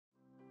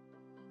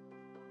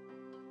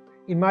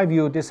In my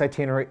view, this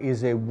itinerary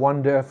is a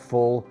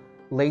wonderful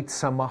late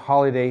summer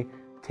holiday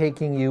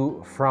taking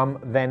you from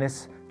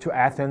Venice to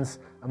Athens,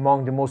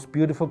 among the most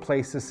beautiful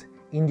places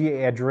in the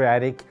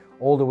Adriatic,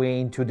 all the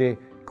way into the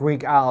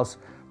Greek Isles.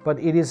 But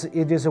it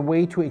is a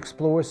way to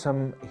explore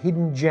some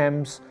hidden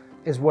gems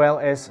as well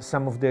as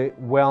some of the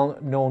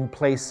well-known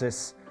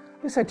places.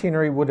 This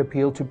itinerary would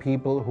appeal to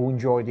people who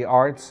enjoy the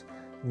arts,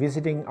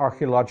 visiting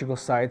archaeological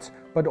sites,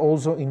 but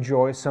also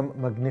enjoy some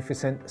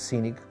magnificent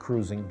scenic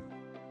cruising.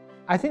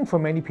 I think for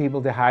many people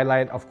the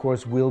highlight, of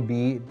course, will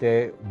be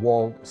the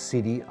walled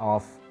city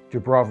of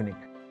Dubrovnik.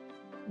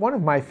 One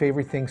of my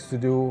favorite things to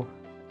do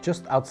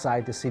just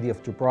outside the city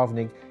of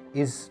Dubrovnik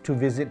is to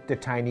visit the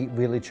tiny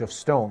village of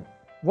Stone.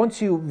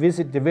 Once you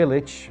visit the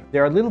village,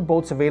 there are little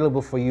boats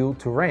available for you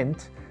to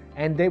rent,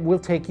 and they will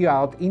take you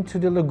out into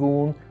the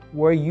lagoon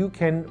where you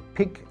can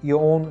pick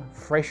your own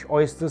fresh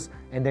oysters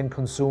and then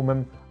consume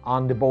them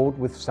on the boat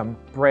with some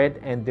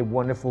bread and the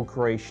wonderful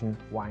Croatian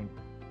wine.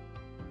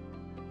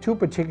 Two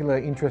particular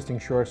interesting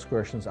shore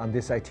excursions on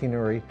this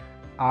itinerary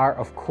are,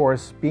 of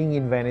course, being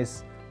in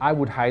Venice. I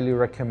would highly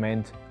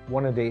recommend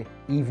one of the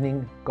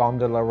evening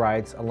gondola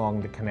rides along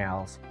the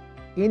canals.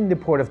 In the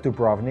port of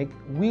Dubrovnik,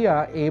 we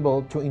are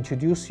able to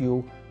introduce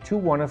you to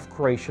one of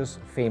Croatia's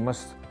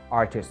famous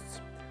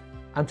artists.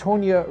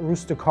 Antonija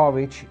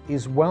Rustaković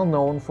is well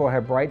known for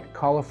her bright,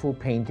 colorful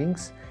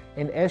paintings,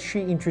 and as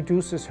she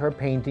introduces her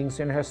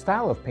paintings and her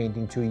style of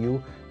painting to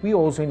you, we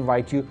also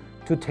invite you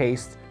to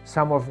taste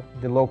some of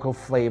the local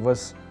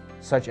flavors,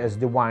 such as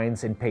the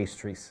wines and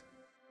pastries.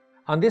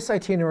 On this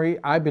itinerary,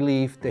 I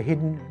believe the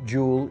hidden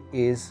jewel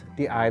is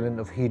the island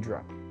of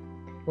Hydra.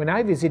 When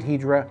I visit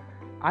Hydra,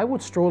 I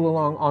would stroll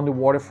along on the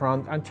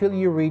waterfront until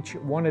you reach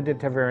one of the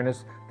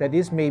tavernas that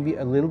is maybe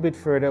a little bit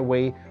further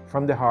away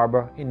from the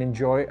harbor and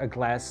enjoy a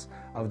glass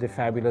of the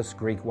fabulous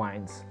Greek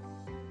wines.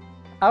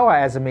 Our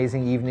As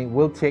Amazing evening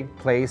will take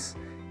place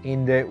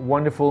in the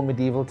wonderful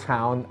medieval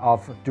town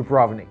of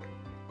Dubrovnik.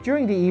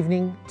 During the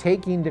evening,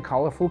 take in the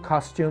colorful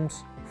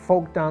costumes,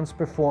 folk dance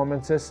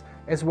performances,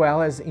 as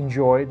well as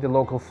enjoy the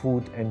local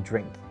food and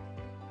drink.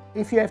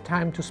 If you have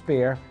time to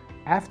spare,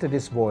 after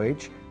this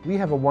voyage, we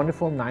have a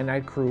wonderful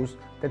 9-night cruise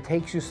that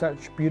takes you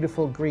such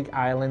beautiful Greek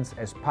islands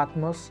as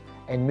Patmos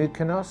and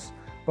Mykonos,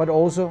 but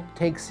also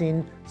takes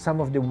in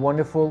some of the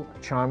wonderful,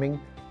 charming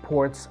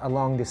ports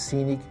along the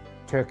scenic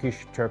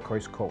Turkish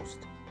turquoise coast.